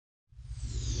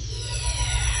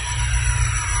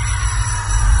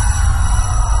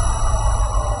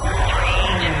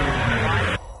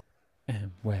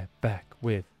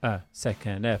with a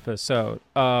second episode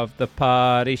of the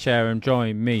party. Sharon,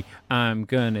 join me. I'm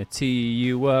gonna tee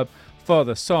you up for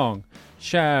the song.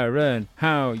 Sharon,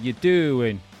 how you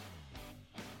doing?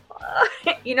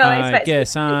 I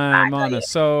guess I'm on a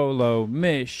solo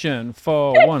mission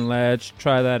for one. Let's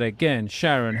try that again.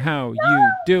 Sharon, how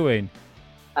you doing?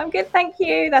 I'm good, thank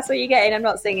you. That's what you're getting. I'm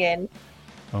not singing.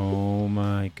 Oh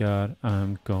my God,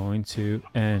 I'm going to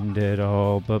end it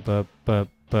all.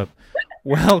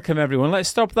 Welcome, everyone. Let's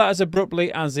stop that as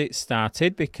abruptly as it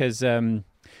started because one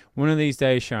of these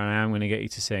days, Sharon, I'm going to get you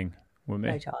to sing with me.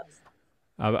 No chance.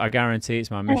 I guarantee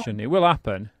it's my mission. It will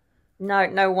happen. No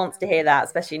one wants to hear that,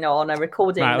 especially not on a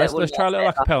recording. Right, let's try a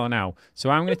little acapella now.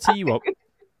 So I'm going to tee you up.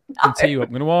 I'm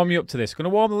going to warm you up to this. I'm going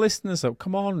to warm the listeners up.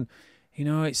 Come on. You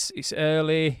know, it's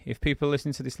early. If people are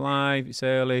listening to this live, it's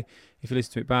early. If you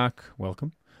listen to it back,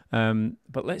 welcome.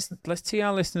 But let's tee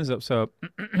our listeners up. So,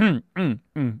 oh, hang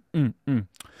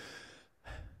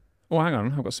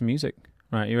on, I've got some music.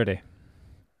 Right, you ready?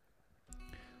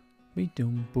 We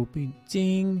dum boopy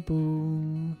ding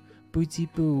boo, booty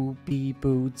boo bee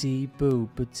booty boo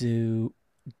doo.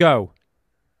 Go.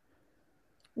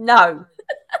 No.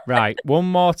 Right, one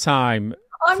more time.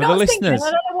 I'm for not the listeners, singing.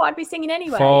 I don't know what I'd be singing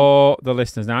anyway. For the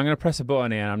listeners. Now, I'm going to press a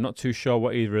button here, and I'm not too sure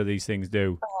what either of these things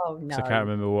do. Oh, no. So I can't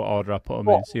remember what order I put them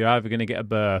in. So you're either going to get a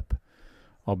burp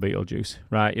or Beetlejuice.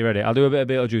 Right, you ready? I'll do a bit of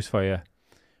Beetlejuice for you.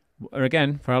 Or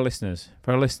again, for our listeners.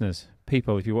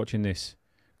 People, if you're watching this,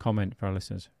 comment for our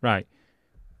listeners. Right.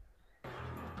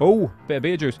 Oh, bit of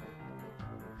Beetlejuice.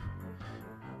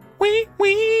 Wee,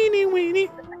 weenie, weenie.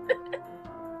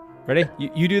 Ready?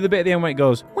 You do the bit at the end where it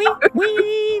goes. Wee,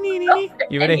 weenie.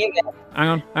 You ready?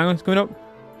 Hang on. It's coming up.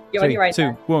 You're on your right.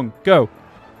 2, 1, go.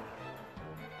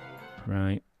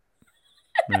 Right.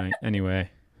 Anyway,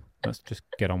 let's just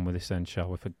get on with this then, shall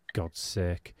we? For God's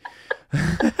sake.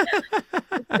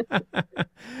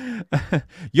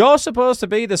 You're supposed to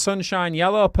be the Sunshine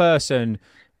Yellow person,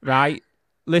 right?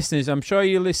 Listeners, I'm sure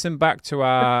you listened back to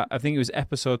our, I think it was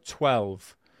episode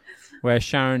 12, where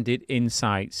Sharon did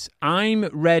insights. I'm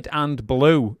red and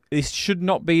blue. This should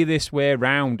not be this way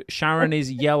round. Sharon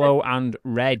is yellow and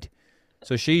red.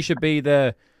 So she should be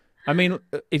the... I mean,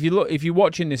 if you're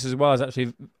watching this as well as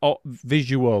actually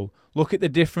visual, look at the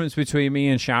difference between me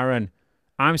and Sharon.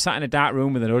 I'm sat in a dark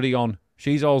room with an hoodie on.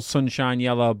 She's all sunshine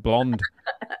yellow blonde.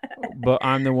 But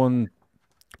I'm the one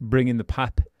bringing the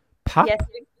pap. Yes,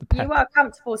 you are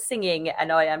comfortable singing,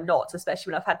 and I am not,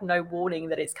 especially when I've had no warning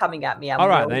that it's coming at me. All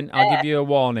right, then. I'll give you a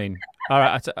warning. All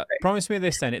right, promise me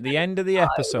this then. At the end of the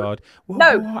episode...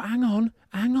 No. Whoa, hang on.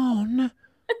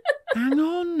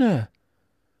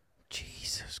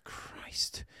 Jesus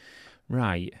Christ.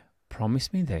 Right,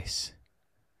 promise me this.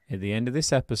 At the end of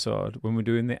this episode, when we're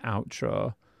doing the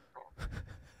outro,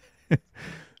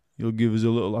 you'll give us a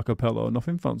little acapella.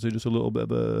 Nothing fancy, just a little bit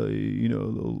of a,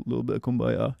 little bit of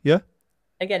kumbaya. Yeah?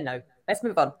 Again, no. Let's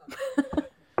move on.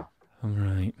 All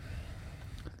right.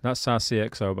 That's our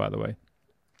CXO, by the way.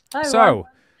 Oh, so,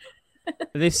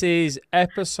 this is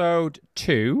episode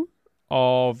 2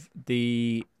 of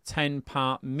the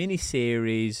 10-part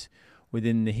mini-series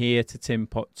within the Here to Tin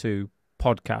Pot 2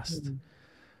 podcast.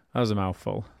 That was a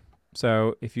mouthful.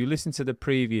 So, if you listen to the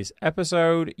previous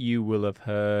episode, you will have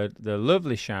heard the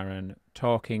lovely Sharon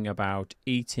talking about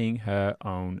eating her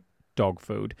own dog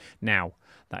food. Now,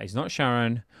 that is not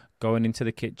Sharon going into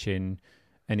the kitchen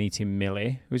and eating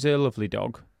Millie, who's a lovely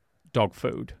dog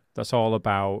food. That's all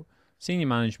about senior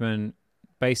management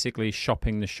basically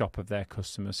shopping the shop of their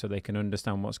customers so they can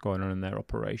understand what's going on in their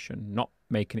operation, not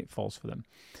making it false for them.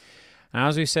 And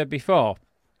as we said before,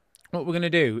 what we're going to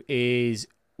do is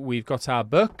we've got our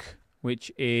book,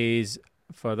 which is,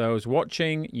 for those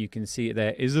watching, you can see it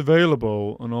there, is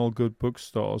available on all good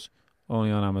bookstores,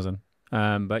 only on Amazon.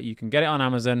 But you can get it on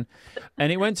Amazon.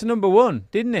 And it went to number 1,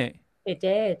 didn't it? It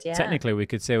did, yeah. Technically, we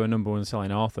could say we're number 1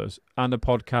 selling authors and a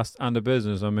podcast and a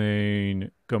business. I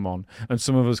mean, come on. And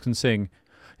some of us can sing.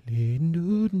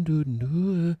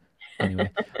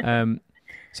 Anyway.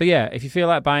 So, yeah, if you feel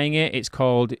like buying it, it's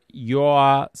called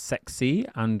You're Sexy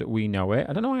and We Know It.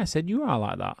 I don't know why I said you are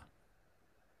like that.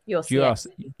 You're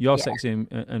sexy. You're sexy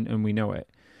and we know it.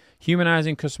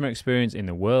 Humanizing customer experience in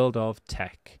the world of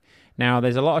tech. Now,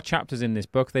 there's a lot of chapters in this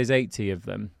book. There's 80 of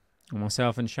them. And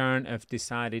myself and Sharon have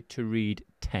decided to read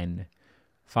 10,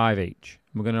 5 each.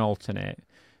 We're going to alternate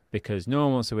because no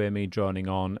one wants to hear me droning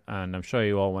on, and I'm sure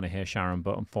you all want to hear Sharon,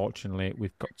 but unfortunately,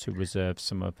 we've got to reserve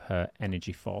some of her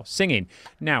energy for singing.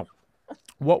 Now,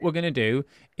 what we're going to do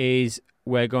is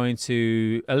we're going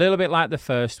to, a little bit like the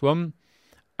first one,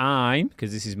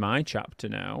 because this is my chapter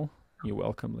now, You're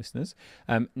welcome, listeners.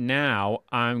 Now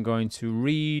I'm going to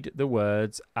read the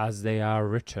words as they are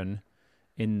written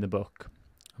in the book.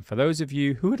 And for those of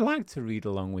you who would like to read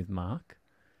along with Mark,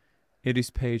 it is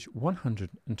page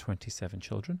 127,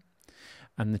 children.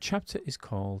 And the chapter is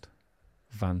called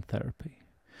Van Therapy.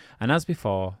 And as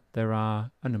before, there are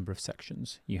a number of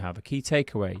sections. You have a key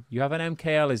takeaway, you have an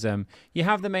MKLism, you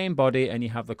have the main body, and you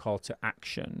have the call to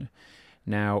action.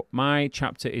 Now, my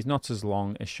chapter is not as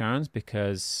long as Sharon's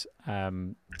because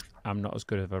I'm not as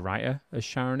good of a writer as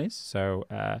Sharon is. So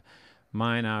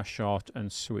mine are short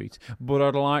and sweet. But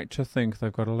I'd like to think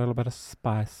they've got a little bit of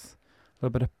spice, a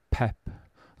little bit of pep, a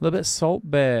little bit of Salt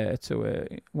Bae to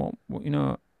it. What,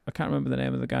 I can't remember the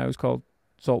name of the guy who's called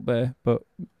Salt Bae, but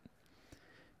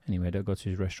anyway, don't go to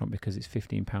his restaurant because it's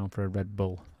 £15 for a Red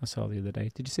Bull. I saw the other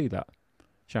day. Did you see that,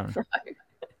 Sharon?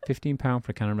 £15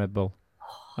 for a can of Red Bull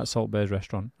at Salt Bae's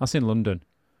restaurant. That's in London.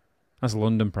 That's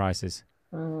London prices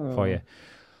for you.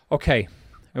 Okay,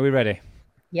 are we ready?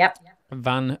 Yep.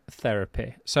 Van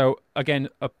Therapy. So again,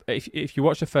 if you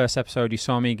watched the first episode, you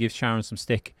saw me give Sharon some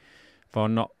stick for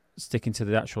not sticking to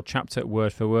the actual chapter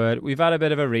word for word. We've had a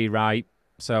bit of a rewrite.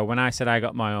 So when I said I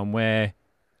got my own way,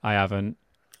 I haven't.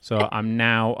 So I'm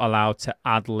now allowed to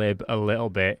ad-lib a little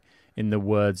bit in the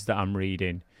words that I'm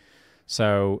reading.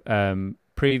 So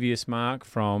previous Mark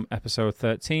from episode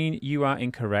 13, you are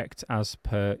incorrect as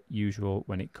per usual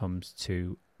when it comes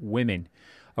to women.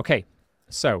 Okay,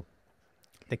 so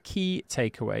the key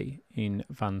takeaway in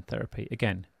Van Therapy,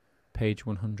 again, page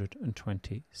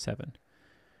 127.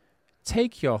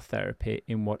 Take your therapy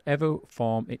in whatever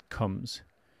form it comes.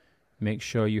 Make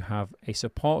sure you have a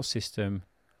support system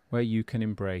where you can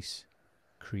embrace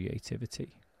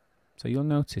creativity. So you'll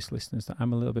notice, listeners, that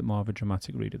I'm a little bit more of a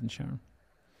dramatic reader than Sharon.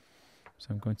 So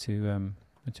I'm going to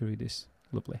read this.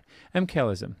 Lovely.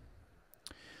 MKLism.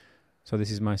 So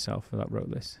this is myself that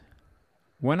wrote this.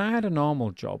 When I had a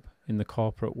normal job in the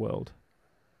corporate world,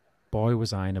 boy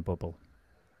was I in a bubble.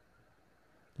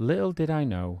 Little did I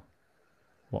know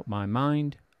what my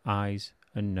mind, eyes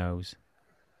and nose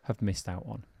have missed out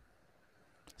on.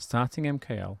 Starting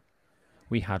MKL,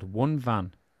 we had one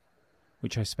van,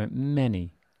 which I spent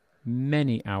many,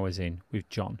 many hours in with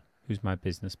John, who's my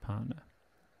business partner.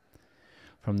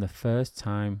 From the first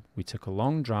time we took a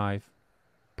long drive,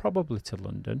 probably to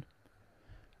London,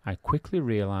 I quickly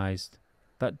realised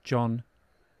that John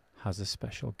has a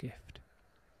special gift.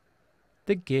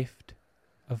 The gift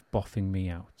of boffing me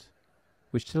out,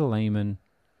 which to the layman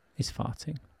is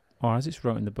farting, or as it's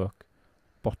wrote in the book,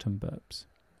 bottom burps.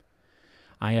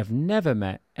 I have never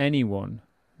met anyone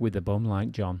with a bum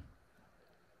like John.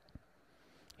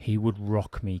 He would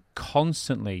rock me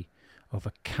constantly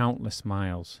over countless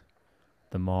miles.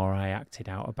 The more I acted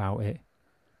out about it,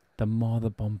 the more the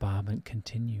bombardment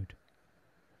continued.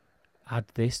 Add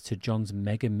this to John's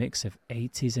mega mix of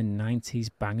 80s and 90s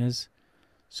bangers,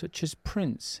 such as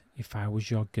Prince, If I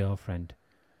Was Your Girlfriend.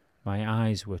 My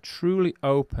eyes were truly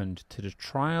opened to the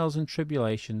trials and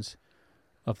tribulations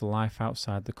of life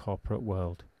outside the corporate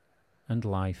world and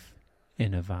life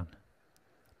in a van.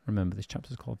 Remember, this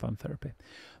chapter is called Van Therapy.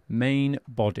 Main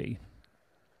body.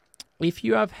 If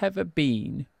you have ever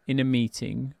been in a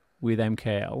meeting with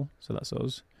MKL, so that's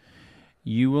us,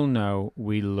 you will know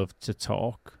we love to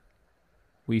talk.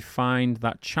 We find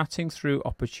that chatting through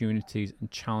opportunities and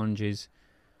challenges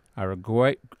are a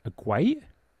great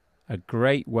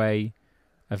way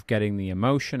of getting the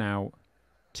emotion out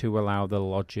to allow the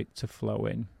logic to flow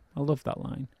in. I love that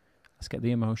line. Let's get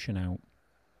the emotion out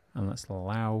and let's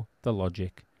allow the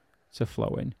logic to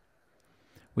flow in.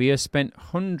 We have spent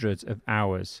hundreds of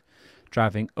hours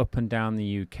driving up and down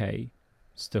the UK,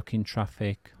 stuck in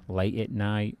traffic, late at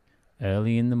night,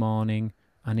 early in the morning,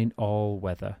 and in all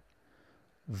weather.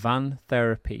 Van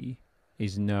Therapy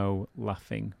is no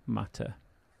laughing matter.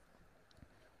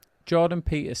 Jordan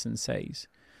Peterson says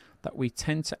that we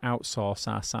tend to outsource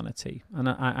our sanity. And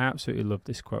I absolutely love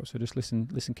this quote, so just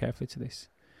listen carefully to this.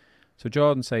 So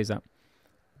Jordan says that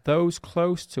those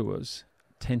close to us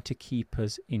tend to keep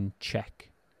us in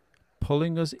check,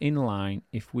 pulling us in line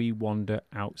if we wander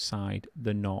outside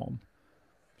the norm.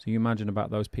 So you imagine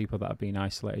about those people that have been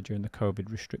isolated during the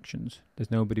COVID restrictions. There's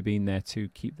nobody been there to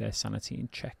keep their sanity in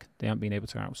check. They haven't been able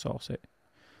to outsource it.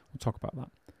 We'll talk about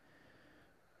that.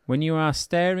 When you are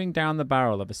staring down the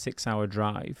barrel of a 6-hour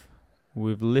drive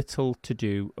with little to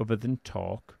do other than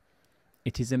talk,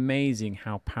 it is amazing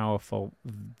how powerful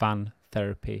Van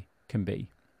Therapy can be.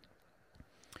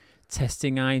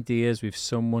 Testing ideas with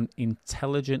someone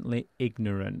intelligently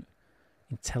ignorant,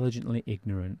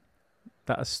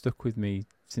 that has stuck with me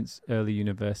since early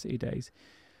university days.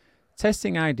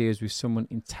 Testing ideas with someone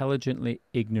intelligently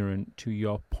ignorant to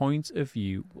your point of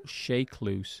view will shake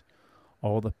loose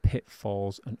all the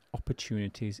pitfalls and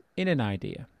opportunities in an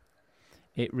idea.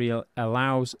 It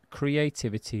allows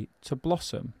creativity to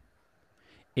blossom.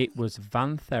 It was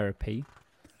van therapy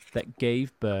that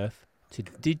gave birth to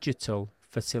digital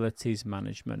facilities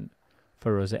management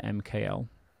for us at MKL,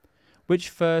 which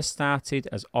first started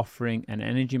as offering an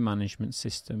energy management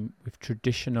system with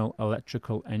traditional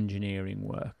electrical engineering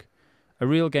work. A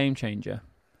real game changer.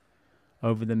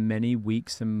 Over the many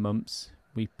weeks and months,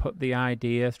 we put the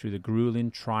idea through the grueling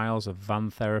trials of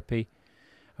van therapy,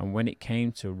 and when it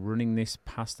came to running this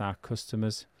past our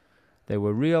customers, there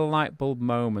were real light bulb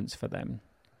moments for them.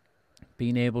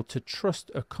 Being able to trust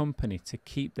a company to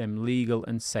keep them legal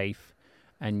and safe,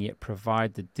 and yet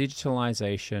provide the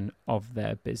digitalization of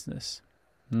their business.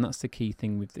 And that's the key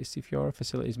thing with this. If you're a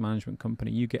facilities management company,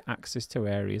 you get access to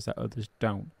areas that others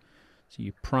don't. So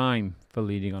you're prime for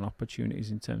leading on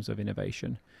opportunities in terms of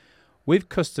innovation. With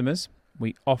customers,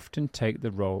 we often take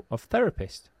the role of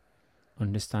therapist,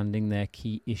 understanding their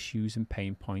key issues and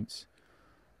pain points.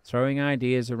 Throwing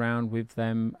ideas around with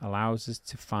them allows us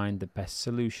to find the best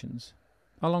solutions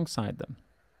alongside them.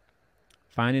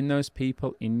 Finding those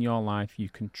people in your life you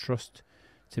can trust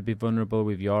to be vulnerable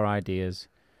with your ideas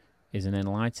is an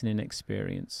enlightening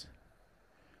experience.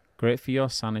 Great for your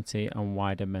sanity and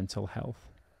wider mental health.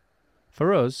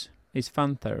 For us, it's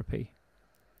fan therapy.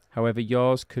 However,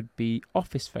 yours could be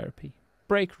office therapy,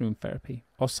 break room therapy,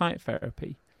 or site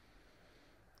therapy.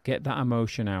 Get that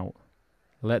emotion out.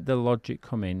 Let the logic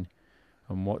come in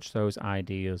and watch those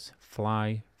ideas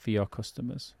fly for your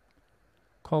customers.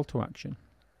 Call to action.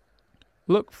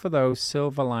 Look for those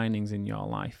silver linings in your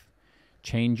life.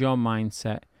 Change your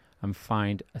mindset and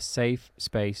find a safe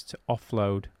space to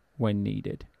offload when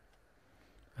needed.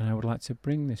 And I would like to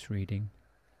bring this reading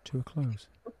to a close.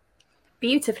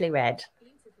 Beautifully read.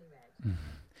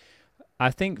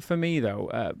 I think for me,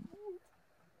 though,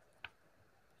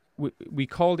 we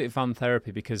called it van therapy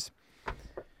because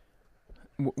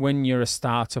when you're a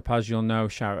startup, as you'll know,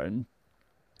 Sharon,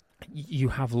 you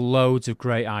have loads of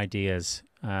great ideas,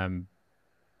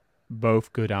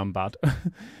 both good and bad.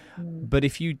 But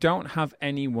if you don't have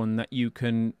anyone that you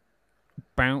can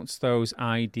bounce those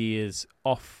ideas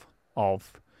off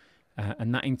of,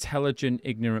 and that intelligent,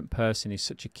 ignorant person is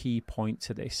such a key point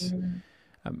to this.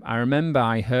 I remember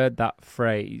I heard that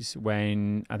phrase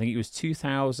when I think it was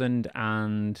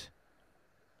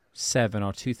 2007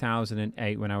 or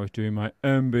 2008 when I was doing my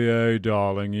MBA,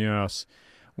 darling, yes.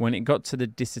 When it got to the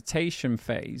dissertation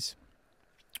phase,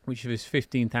 which was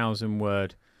 15,000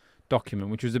 word document,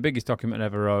 which was the biggest document I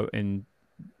ever wrote in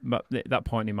that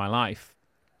point in my life.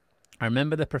 I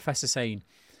remember the professor saying,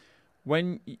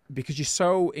 because you're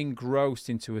so engrossed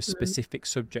into a specific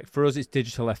subject. For us, it's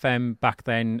digital FM. Back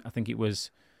then, I think it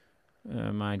was,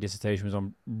 my dissertation was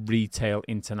on retail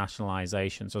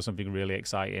internationalization, so something really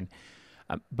exciting.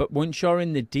 But once you're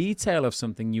in the detail of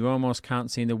something, you almost can't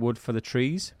see the wood for the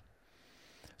trees.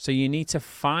 So you need to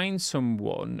find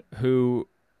someone who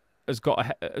has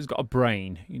got a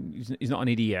brain. He's not an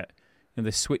idiot.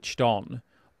 They're switched on,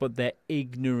 but they're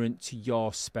ignorant to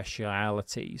your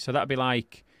speciality. So that'd be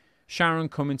like Sharon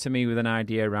coming to me with an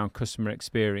idea around customer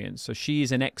experience. So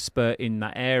she's an expert in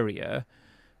that area.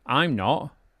 I'm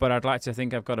not, but I'd like to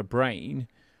think I've got a brain,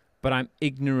 but I'm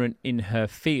ignorant in her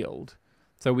field.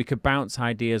 So we could bounce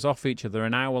ideas off each other,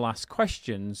 and I will ask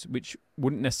questions which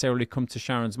wouldn't necessarily come to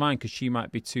Sharon's mind because she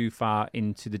might be too far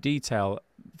into the detail,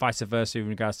 vice versa in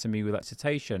regards to me with that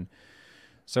dissertation.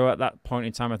 So at that point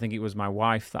in time, I think it was my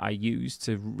wife that I used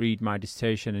to read my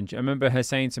dissertation. And I remember her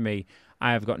saying to me,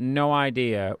 I have got no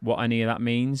idea what any of that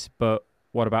means, but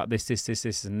what about this,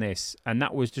 and this? And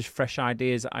that was just fresh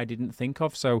ideas that I didn't think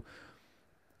of. So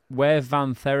where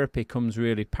van therapy comes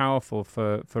really powerful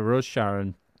for us,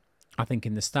 Sharon, I think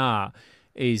in the start,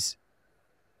 is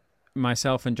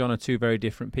myself and John are two very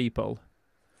different people.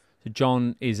 So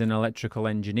John is an electrical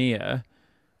engineer.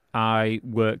 I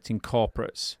worked in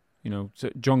corporates. So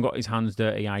John got his hands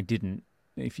dirty. I didn't,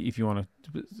 if you want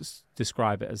to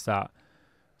describe it as that.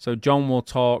 So John will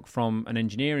talk from an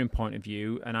engineering point of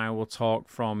view, and I will talk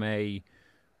from a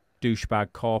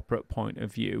douchebag corporate point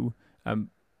of view.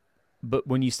 But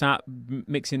when you start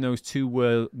mixing those two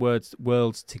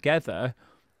worlds together,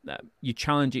 you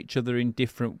challenge each other in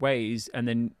different ways, and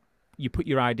then you put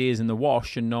your ideas in the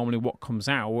wash, and normally what comes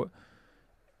out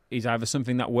is either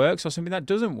something that works or something that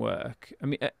doesn't work. I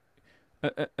mean,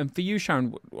 and for you,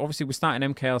 Sharon, obviously we're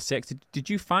starting MKL6. Did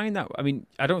you find that? I mean,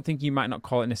 I don't think you might not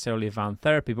call it necessarily a van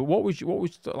therapy, but what was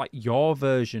like your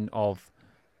version of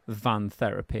van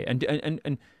therapy?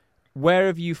 And where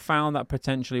have you found that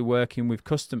potentially working with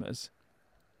customers?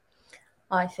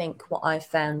 I think what I've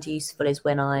found useful is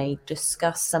when I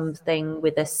discuss something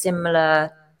with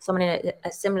someone in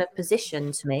a similar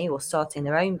position to me or starting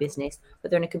their own business, but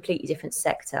they're in a completely different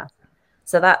sector.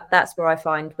 So that's where I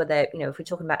find whether, if we're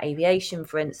talking about aviation,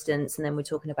 for instance, and then we're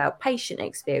talking about patient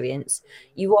experience,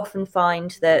 you often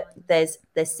find that there's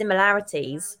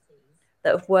similarities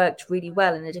that have worked really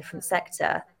well in a different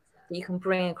sector that you can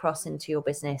bring across into your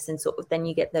business, and sort of then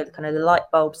you get the kind of the light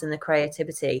bulbs and the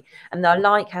creativity. And I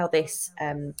like how this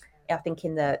I think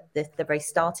in the very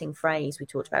starting phrase we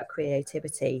talked about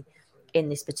creativity in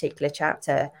this particular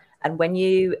chapter. And when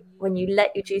you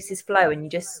let your juices flow and you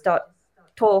just start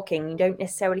talking, you don't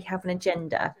necessarily have an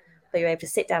agenda, but you're able to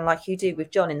sit down like you do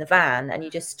with John in the van, and you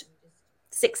just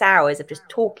 6 hours of just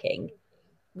talking,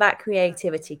 that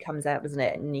creativity comes out, doesn't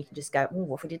it? And you can just go, oh,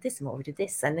 what if we did this and what if we did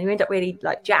this? And then you end up really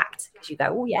like jacked because you go,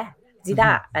 oh yeah, do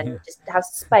that, and just have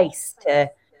space to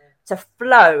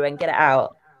flow and get it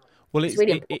out. Well, it's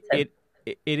really important.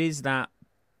 It is that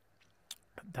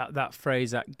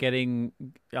phrase, that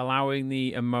allowing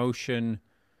the emotion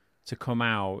to come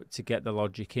out to get the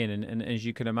logic in. And as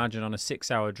you can imagine, on a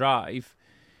 6-hour drive,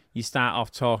 you start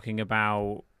off talking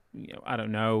about, I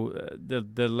don't know,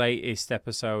 the latest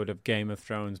episode of Game of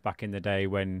Thrones back in the day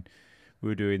when we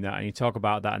were doing that, and you talk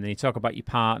about that, and then you talk about your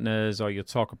partners, or you'll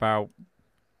talk about,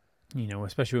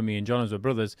 especially with me and John as we're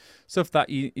brothers, stuff that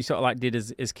you sort of like did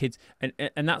as kids,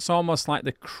 and that's almost like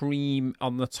the cream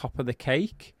on the top of the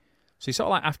cake. So you sort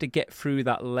of like have to get through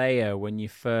that layer when you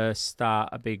first start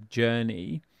a big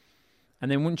journey, and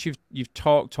then once you've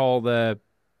talked all the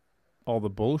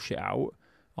bullshit out,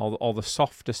 all the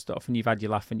softer stuff, and you've had your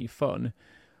laugh and your fun,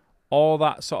 all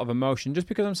that sort of emotion. Just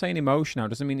because I'm saying emotion now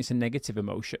doesn't mean it's a negative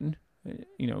emotion.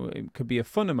 It could be a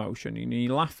fun emotion.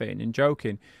 You're laughing and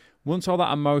joking. Once all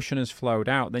that emotion has flowed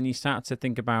out, then you start to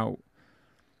think about,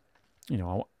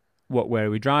 where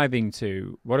are we driving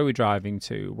to? What are we driving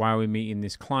to? Why are we meeting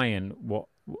this client?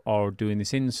 Or doing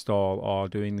this install, or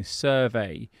doing this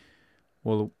survey?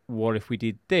 Well, what if we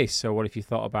did this? Or what if you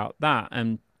thought about that?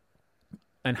 And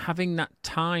having that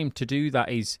time to do that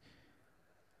it's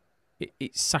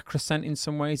sacrosanct in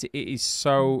some ways. It is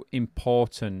so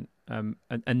important. And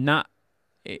that,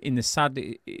 in the sad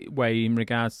way, in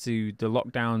regards to the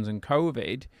lockdowns and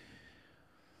COVID,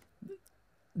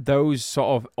 those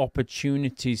sort of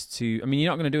opportunities you're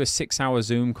not going to do a 6-hour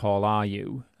Zoom call, are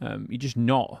you? You're just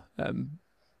not.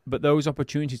 But those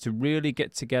opportunities to really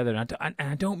get together, and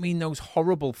I don't mean those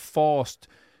horrible forced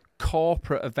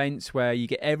corporate events where you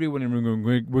get everyone in the room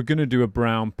going, we're going to do a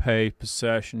brown paper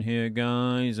session here,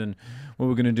 guys, and what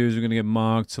we're going to do is we're going to get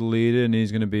Mark to lead it, and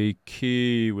he's going to be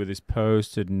key with his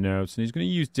post-it notes, and he's going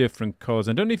to use different colours.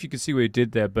 I don't know if you can see what he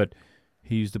did there, but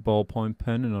he used a ballpoint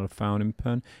pen and not a fountain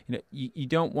pen. You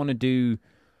don't want to do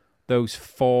those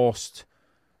forced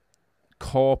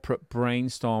corporate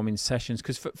brainstorming sessions,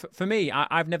 because for me,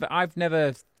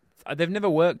 they've never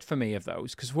worked for me, of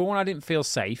those, because for one, I didn't feel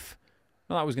safe.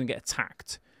 Not that I was going to get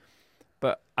attacked,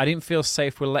 but I didn't feel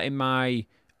safe with letting my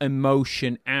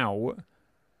emotion out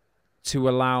to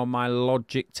allow my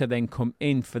logic to then come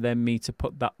in, for then me to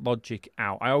put that logic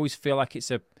out. I always feel like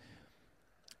it's a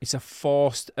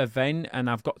forced event, and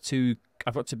I've got to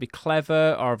be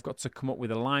clever, or I've got to come up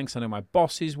with a line because I know my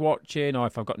boss is watching, or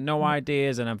if I've got no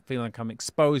ideas and I'm feeling like I'm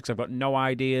exposed because I've got no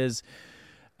ideas,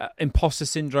 imposter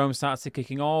syndrome starts to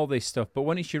kicking, all this stuff. But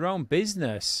when it's your own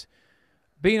business,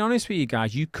 being honest with you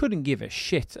guys, you couldn't give a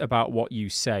shit about what you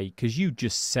say, because you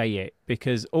just say it,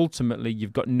 because ultimately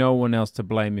you've got no one else to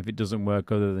blame if it doesn't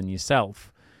work other than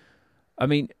yourself. I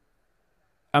mean,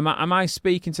 am I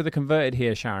speaking to the converted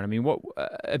here, Sharon? I mean, what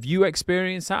have you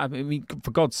experienced that? I mean,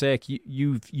 for God's sake,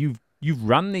 you've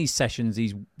run these sessions,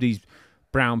 these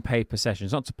brown paper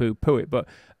sessions. Not to poo it, but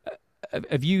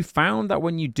have you found that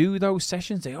when you do those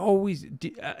sessions,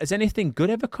 has anything good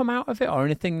ever come out of it, or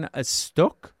anything that has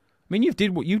stuck? I mean,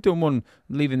 you've done one,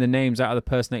 leaving the names out of the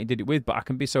person that you did it with, but I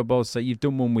can be so bold to say you've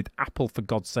done one with Apple, for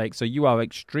God's sake. So you are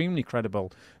extremely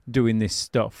credible doing this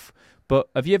stuff. But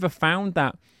have you ever found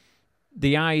that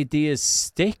the ideas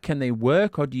stick and they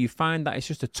work, or do you find that it's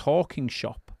just a talking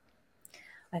shop?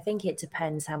 I think it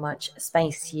depends how much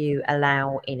space you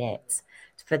allow in it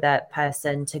for that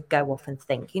person to go off and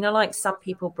think. Like some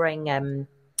people bring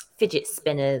fidget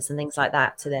spinners and things like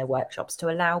that to their workshops to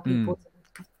allow people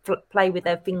to play with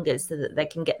their fingers so that they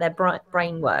can get their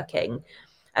brain working.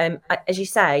 As you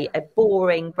say, a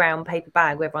boring brown paper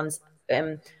bag where everyone's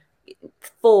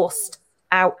forced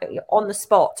out on the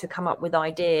spot to come up with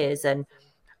ideas, and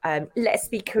let's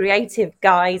be creative,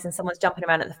 guys, and someone's jumping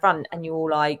around at the front, and you're all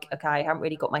like, okay, I haven't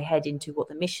really got my head into what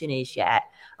the mission is yet,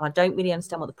 and I don't really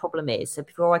understand what the problem is. So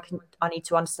before I need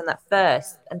to understand that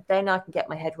first, and then I can get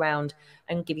my head round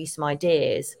and give you some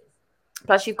ideas.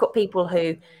 Plus, you've got people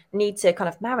who need to kind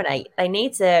of marinate. They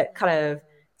need to kind of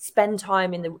spend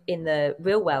time in the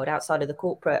real world outside of the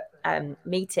corporate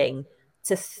meeting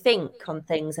to think on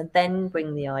things and then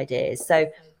bring the ideas.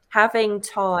 So having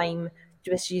time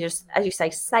just as you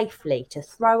say safely to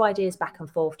throw ideas back and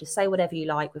forth, to say whatever you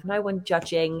like with no one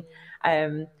judging,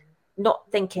 not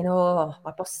thinking, oh, my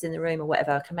boss is in the room or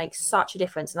whatever, can make such a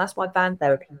difference. And that's why van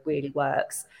therapy really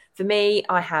works. For me,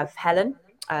 I have Helen.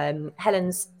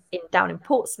 Helen's down in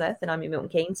Portsmouth and I'm in Milton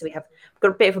Keynes. So we've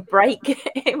got a bit of a break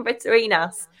in between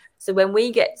us. So when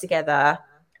we get together,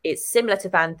 it's similar to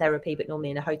van therapy, but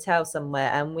normally in a hotel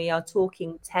somewhere. And we are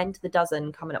talking 10 to the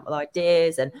dozen, coming up with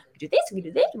ideas and we do this, we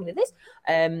do this, we do this.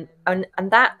 And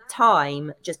that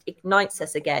time just ignites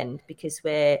us again because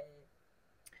we're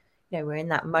in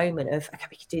that moment of, okay,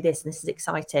 we could do this and this is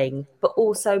exciting, but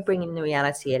also bringing the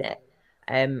reality in it.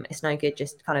 It's no good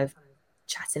just kind of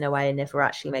chatting away and never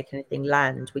actually making anything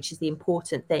land, which is the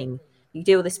important thing. You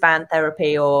do all this van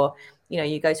therapy or,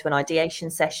 you go to an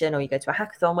ideation session or you go to a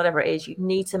hackathon, whatever it is, you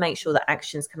need to make sure that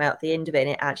actions come out at the end of it and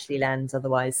it actually lands.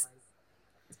 Otherwise,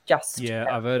 it's just... Yeah,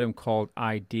 I've heard them called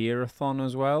Ideathon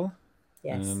as well.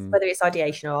 Yes, whether it's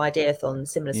ideation or ideathon,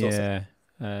 similar sorts of...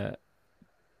 Yeah,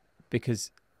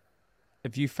 because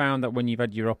have you found that when you've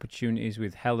had your opportunities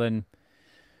with Helen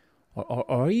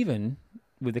or even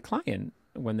with the client,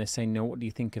 when they're saying, no, what do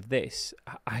you think of this?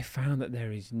 I found that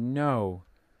there is no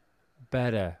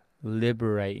better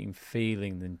liberating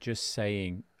feeling than just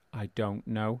saying, I don't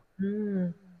know.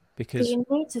 Because you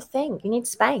need to think, you need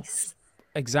space.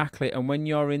 Exactly. And when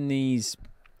you're in these,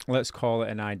 let's call it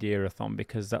an ideathon,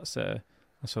 because that's a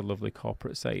lovely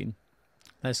corporate saying.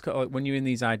 Let's call it, when you're in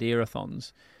these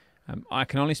ideathons, I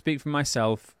can only speak for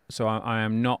myself, so I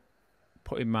am not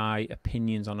putting my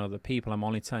opinions on other people. I'm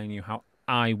only telling you how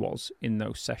I was in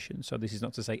those sessions. So this is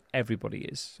not to say everybody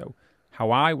is. So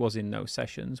how I was in those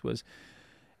sessions was,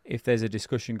 if there's a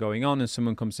discussion going on and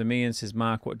someone comes to me and says,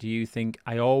 Mark, what do you think?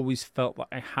 I always felt like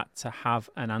I had to have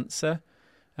an answer.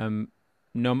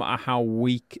 No matter how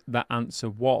weak that answer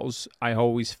was, I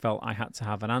always felt I had to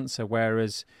have an answer.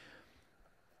 Whereas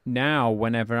now,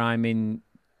 whenever I'm in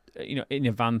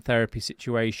a van therapy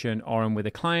situation or I'm with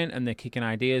a client and they're kicking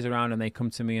ideas around and they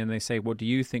come to me and they say, what do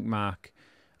you think, Mark?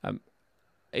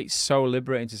 It's so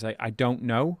liberating to say, I don't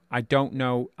know. I don't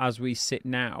know as we sit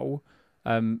now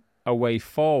a way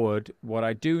forward. What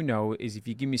I do know is if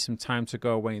you give me some time to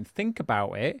go away and think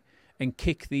about it and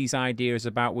kick these ideas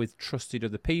about with trusted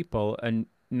other people, and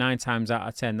 9 times out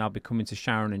of 10, they'll be coming to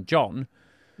Sharon and John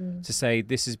to say,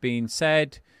 this is being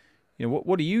said.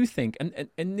 What do you think?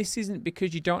 And this isn't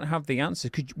because you don't have the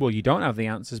answers. You don't have the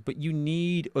answers, but you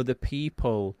need other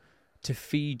people to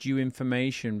feed you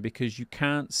information because you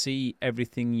can't see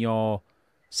everything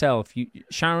yourself.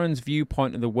 Sharon's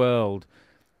viewpoint of the world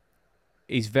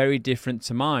is very different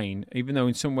to mine, even though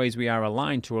in some ways we are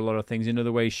aligned to a lot of things. In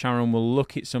other ways, Sharon will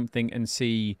look at something and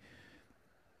see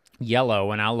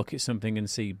yellow, and I'll look at something and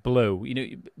see blue,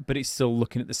 but it's still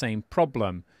looking at the same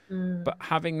problem. But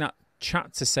having that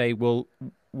chat to say, well,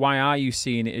 why are you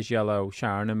seeing it as yellow,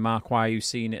 Sharon? And Mark, why are you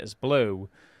seeing it as blue?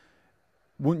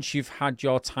 Once you've had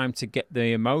your time to get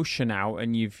the emotion out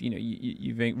and you've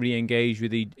re-engaged with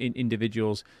the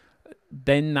individuals,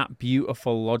 then that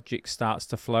beautiful logic starts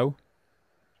to flow.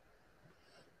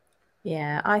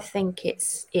 Yeah, I think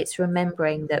it's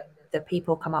remembering that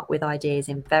people come up with ideas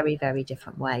in very, very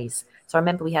different ways. So I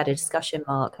remember we had a discussion,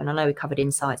 Mark, and I know we covered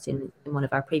insights in one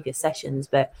of our previous sessions,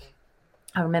 but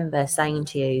I remember saying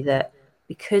to you that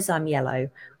because I'm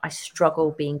yellow, I struggle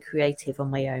being creative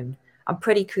on my own. I'm a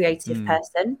pretty creative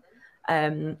person,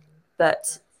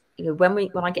 but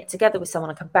when I get together with someone,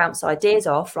 I can bounce ideas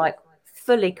off, like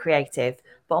fully creative.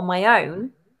 But on my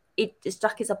own, it's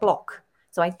stuck as a block.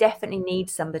 So I definitely need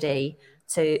somebody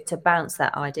to bounce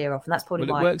that idea off, and that's probably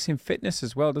why it works in fitness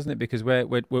as well, doesn't it? Because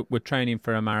we're training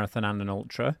for a marathon and an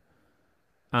ultra,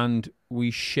 and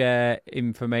we share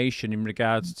information in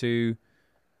regards to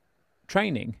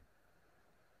training.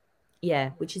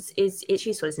 Yeah, which is it's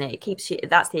useful, isn't it? It keeps you.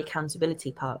 That's the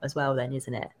accountability part as well, then,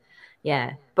 isn't it?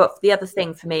 Yeah. But the other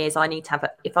thing for me is I need to have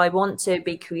if I want to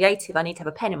be creative, I need to have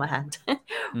a pen in my hand,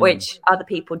 which other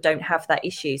people don't have that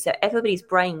issue. So everybody's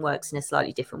brain works in a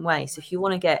slightly different way. So if you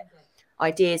want to get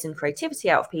ideas and creativity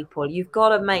out of people, you've got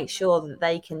to make sure that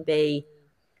they can be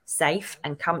safe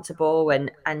and comfortable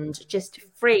and just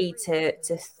free to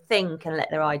think and let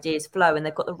their ideas flow, and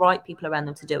they've got the right people around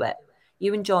them to do it.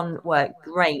 you and John work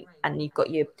great, and you've got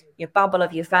your bubble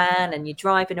of your van, and you're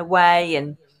driving away,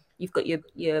 and you've got your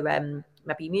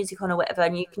maybe music on or whatever,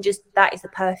 and you can just, that is the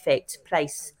perfect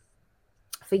place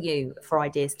for you for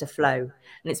ideas to flow,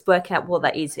 and it's work out what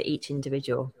that is for each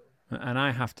individual. And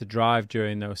I have to drive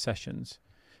during those sessions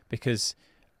because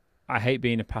I hate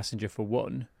being a passenger for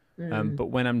one. But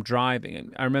when I'm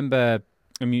driving, I remember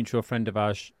a mutual friend of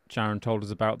ours, Sharon, told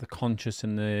us about the conscious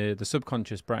and the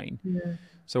subconscious brain.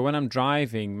 So when I'm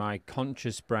driving, my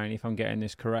conscious brain, if I'm getting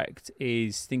this correct,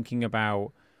 is thinking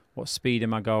about what speed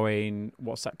am I going,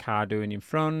 what's that car doing in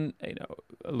front,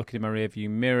 looking in my rearview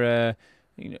mirror,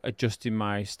 adjusting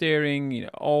my steering,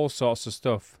 all sorts of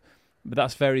stuff. But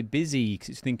that's very busy because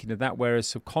it's thinking of that, whereas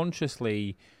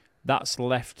subconsciously that's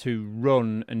left to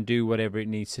run and do whatever it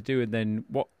needs to do. And then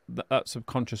what that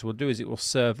subconscious will do is it will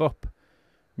serve up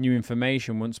new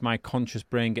information once my conscious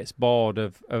brain gets bored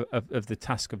of the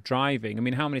task of driving. I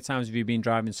mean, how many times have you been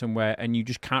driving somewhere and you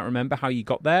just can't remember how you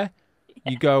got there?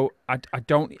 You go, I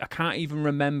can't even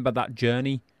remember that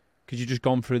journey because you've just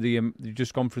gone through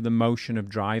the motion of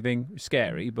driving.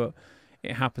 Scary, but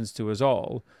it happens to us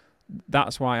all.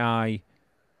 That's why I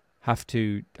have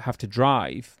to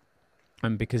drive,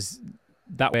 and because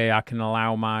that way I can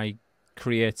allow my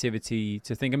creativity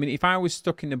to think. I mean, if I was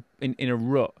stuck in a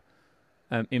rut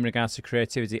in regards to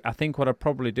creativity, I think what I'd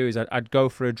probably do is I'd go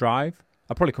for a drive.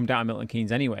 I'd probably come down to Milton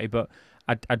Keynes anyway, but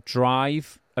I'd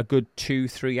drive a good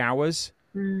 2-3 hours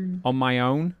on my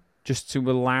own just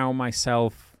to allow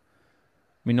myself.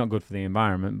 I mean, not good for the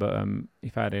environment, but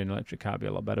if I had an electric car, it'd be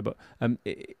a lot better. But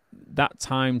that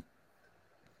time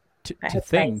to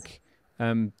think.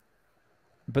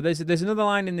 But there's another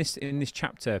line in this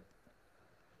chapter,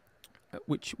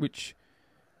 which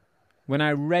when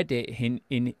I read it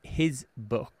in his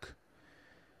book,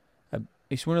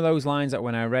 it's one of those lines that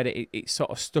when I read it, it sort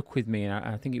of stuck with me, and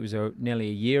I think it was nearly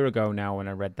a year ago now when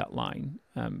I read that line.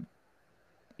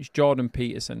 It's Jordan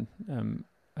Peterson, and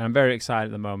I'm very excited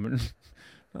at the moment.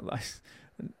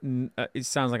 It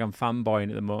sounds like I'm fanboying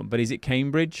at the moment, but he's at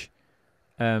Cambridge,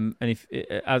 and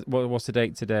what's the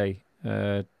date today?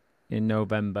 In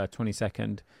November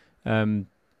 22nd.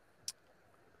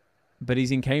 But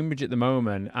he's in Cambridge at the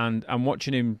moment, and I'm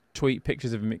watching him tweet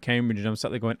pictures of him at Cambridge, and I'm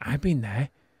sat there going, I've been there,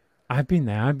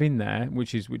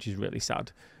 which is really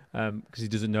sad, because he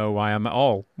doesn't know who I am at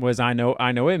all, whereas I know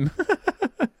him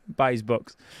by his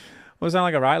books. Well, I sound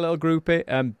like a right little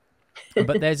groupie.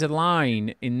 But there's a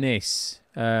line in this.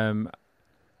 I'm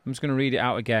just going to read it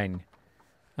out again,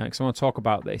 because I want to talk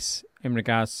about this in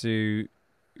regards to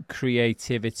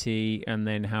creativity and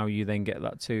then how you then get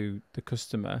that to the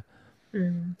customer.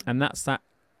 And that's that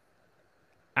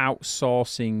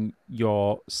outsourcing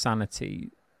your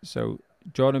sanity. So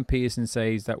Jordan Peterson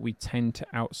says that we tend to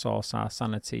outsource our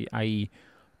sanity, i.e.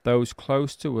 those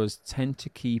close to us tend to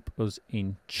keep us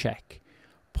in check,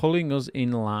 pulling us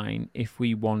in line if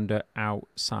we wander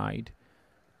outside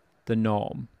the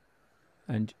norm.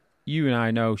 And you and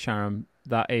I know, Sharon,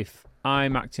 that if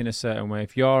I'm acting a certain way,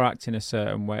 if you're acting a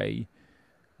certain way,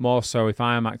 more so if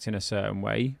I'm acting a certain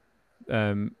way,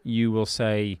 you will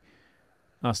say,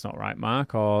 that's not right,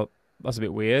 Mark, or that's a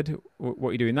bit weird. What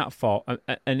are you doing that for?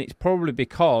 And it's probably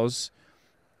because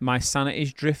my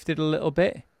sanity's drifted a little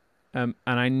bit, and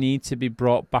I need to be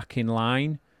brought back in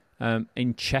line,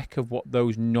 in check of what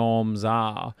those norms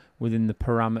are within the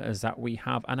parameters that we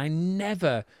have. And I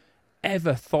never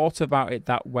ever thought about it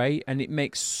that way, and it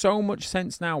makes so much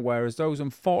sense now, whereas those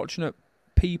unfortunate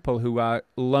people who are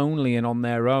lonely and on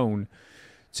their own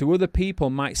to other people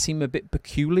might seem a bit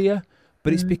peculiar,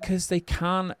 but it's because they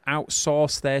can't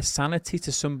outsource their sanity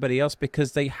to somebody else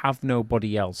because they have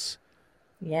nobody else.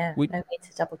 No need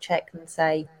to double check and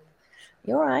say,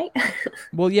 you're right.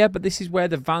 Well, yeah, but this is where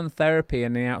the van therapy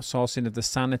and the outsourcing of the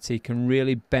sanity can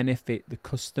really benefit the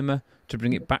customer, to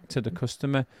bring it back to the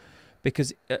customer.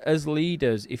 Because as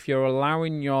leaders, if you're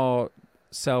allowing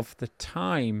yourself the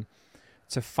time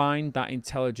to find that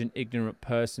intelligent, ignorant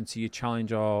person to your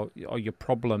challenge or your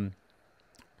problem,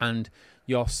 and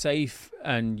you're safe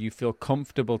and you feel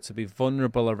comfortable to be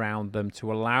vulnerable around them,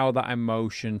 to allow that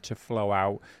emotion to flow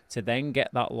out, to then get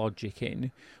that logic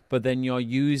in, but then you're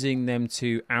using them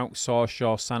to outsource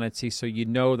your sanity, so you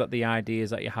know that the ideas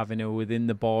that you're having are within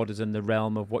the borders and the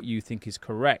realm of what you think is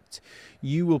correct,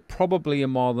 you will probably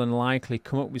and more than likely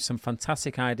come up with some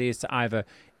fantastic ideas to either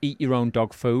eat your own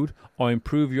dog food or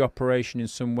improve your operation in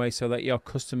some way so that your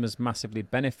customers massively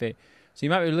benefit. So you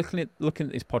might be looking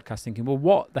at this podcast thinking, well,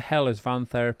 what the hell has Van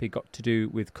Therapy got to do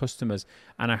with customers?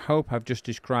 And I hope I've just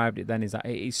described it then, is that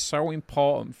it is so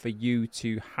important for you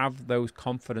to have those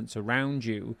confidence around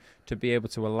you to be able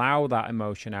to allow that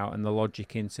emotion out and the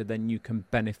logic in, so then you can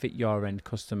benefit your end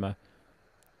customer.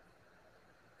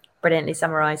 Brilliantly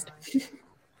summarised.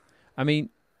 I mean,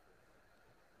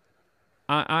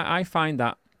 I find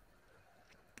that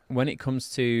when it comes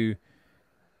to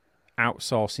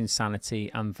outsourcing sanity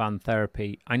and Van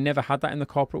Therapy, I never had that in the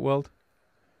corporate world.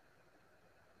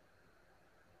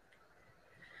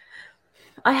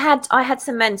 I had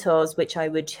some mentors which I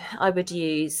would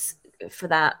use for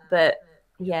that, but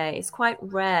yeah, it's quite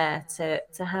rare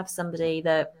to have somebody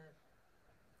that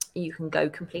you can go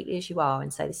completely as you are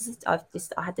and say, I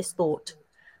had this thought,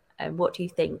 and what do you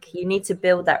think? You need to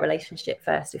build that relationship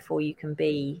first before you can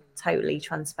be totally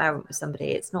transparent with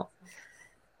somebody.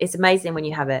 It's amazing when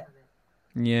you have it.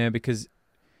 Yeah, because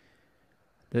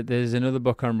there's another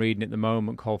book I'm reading at the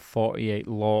moment called 48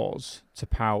 Laws to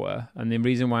Power. And the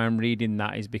reason why I'm reading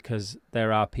that is because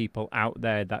there are people out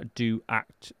there that do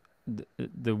act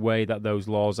the way that those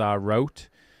laws are wrote.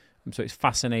 So it's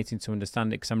fascinating to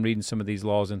understand it, because I'm reading some of these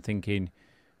laws and thinking,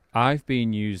 I've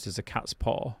been used as a cat's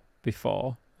paw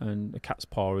before. And a cat's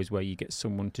paw is where you get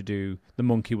someone to do, the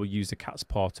monkey will use the cat's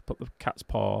paw to put the cat's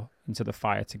paw into the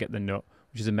fire to get the nut,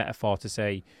 which is a metaphor to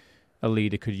say a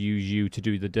leader could use you to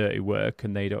do the dirty work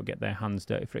and they don't get their hands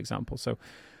dirty, for example. So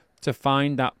to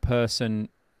find that person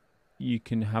you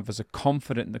can have as a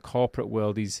confidant in the corporate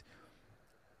world it's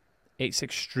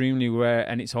extremely rare,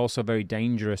 and it's also very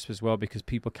dangerous as well, because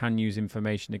people can use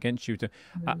information against you.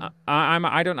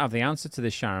 I don't have the answer to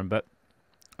this, Sharon, but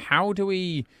how do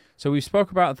we... So we spoke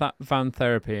about that Van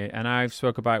Therapy, and I've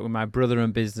spoke about it with my brother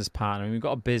and business partner, and we've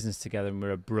got a business together, and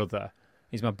we're a brother.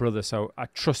 He's my brother, so I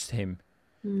trust him.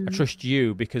 I trust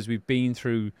you because we've been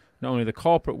through not only the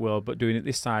corporate world, but doing it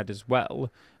this side as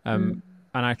well. And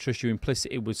I trust you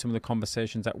implicitly with some of the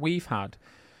conversations that we've had.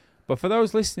 But for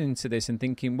those listening to this and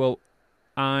thinking, well,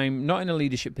 I'm not in a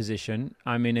leadership position,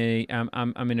 I'm in a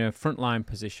frontline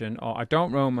position, or I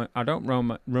don't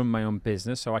run my own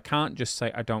business, so I can't just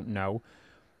say I don't know.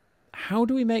 How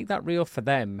do we make that real for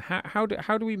them? How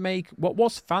do we make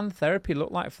what's Van Therapy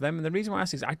look like for them? And the reason why I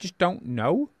ask is I just don't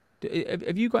know.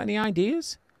 Have you got any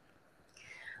ideas?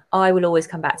 I will always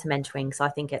come back to mentoring, because I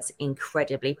think it's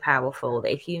incredibly powerful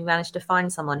that if you manage to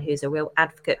find someone who's a real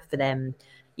advocate for them,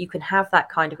 you can have that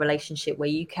kind of relationship where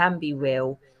you can be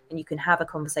real and you can have a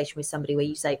conversation with somebody where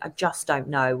you say, I just don't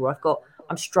know, or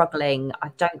I'm struggling,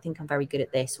 I don't think I'm very good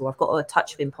at this, or I've got a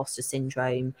touch of imposter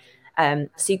syndrome. So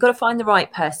you've got to find the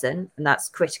right person, and that's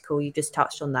critical. You just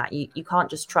touched on that. You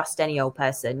can't just trust any old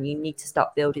person. You need to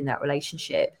start building that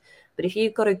relationship. But if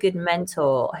you've got a good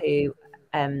mentor who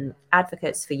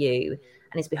advocates for you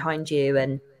and is behind you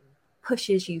and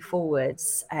pushes you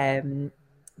forwards,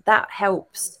 that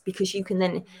helps, because you can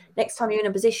then, next time you're in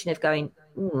a position of going,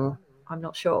 I'm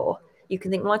not sure, you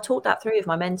can think, well, I talked that through with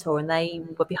my mentor and they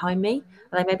were behind me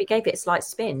and they maybe gave it a slight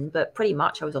spin, but pretty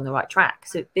much I was on the right track.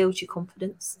 So it builds your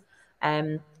confidence.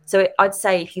 I'd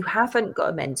say if you haven't got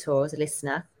a mentor as a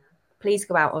listener, please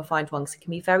go out and find one, because it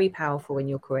can be very powerful in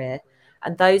your career.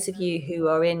 And those of you who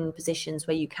are in positions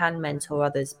where you can mentor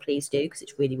others, please do, because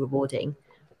it's really rewarding.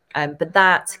 But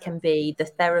that can be the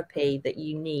therapy that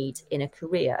you need in a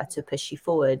career to push you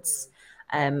forwards,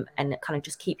 and kind of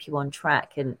just keep you on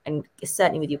track. And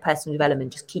certainly with your personal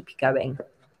development, just keep you going,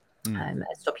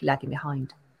 stop you lagging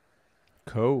behind.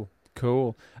 Cool.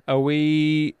 Are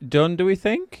we done, do we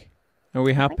think? Are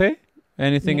we happy?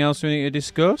 Anything else we need to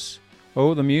discuss?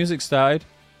 Oh, the music started.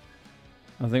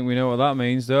 I think we know what that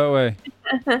means, don't we?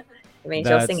 It means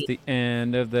that's the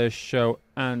end of the show,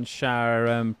 and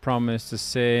Sharon promised to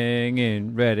sing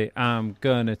in. Ready? I'm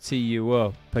gonna tee you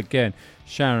up again.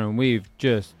 Sharon, we've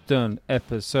just done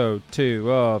episode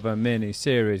 2 of a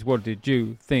mini-series. What did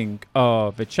you think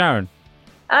of it, Sharon?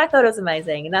 I thought it was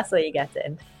amazing, and that's what you're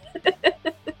getting.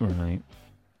 Right.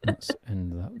 Let's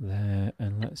end that there,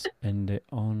 and let's end it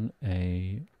on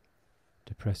a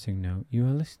depressing note. You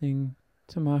are listening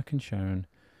to Mark and Sharon,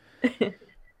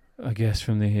 I guess,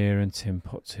 from the Here and Tim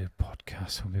Pot 2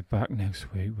 podcast. We'll be back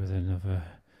next week with another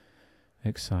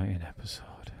exciting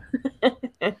episode.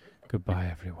 Goodbye,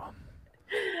 everyone.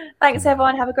 Thanks,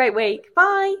 everyone. Have a great week.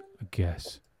 Bye. I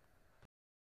guess.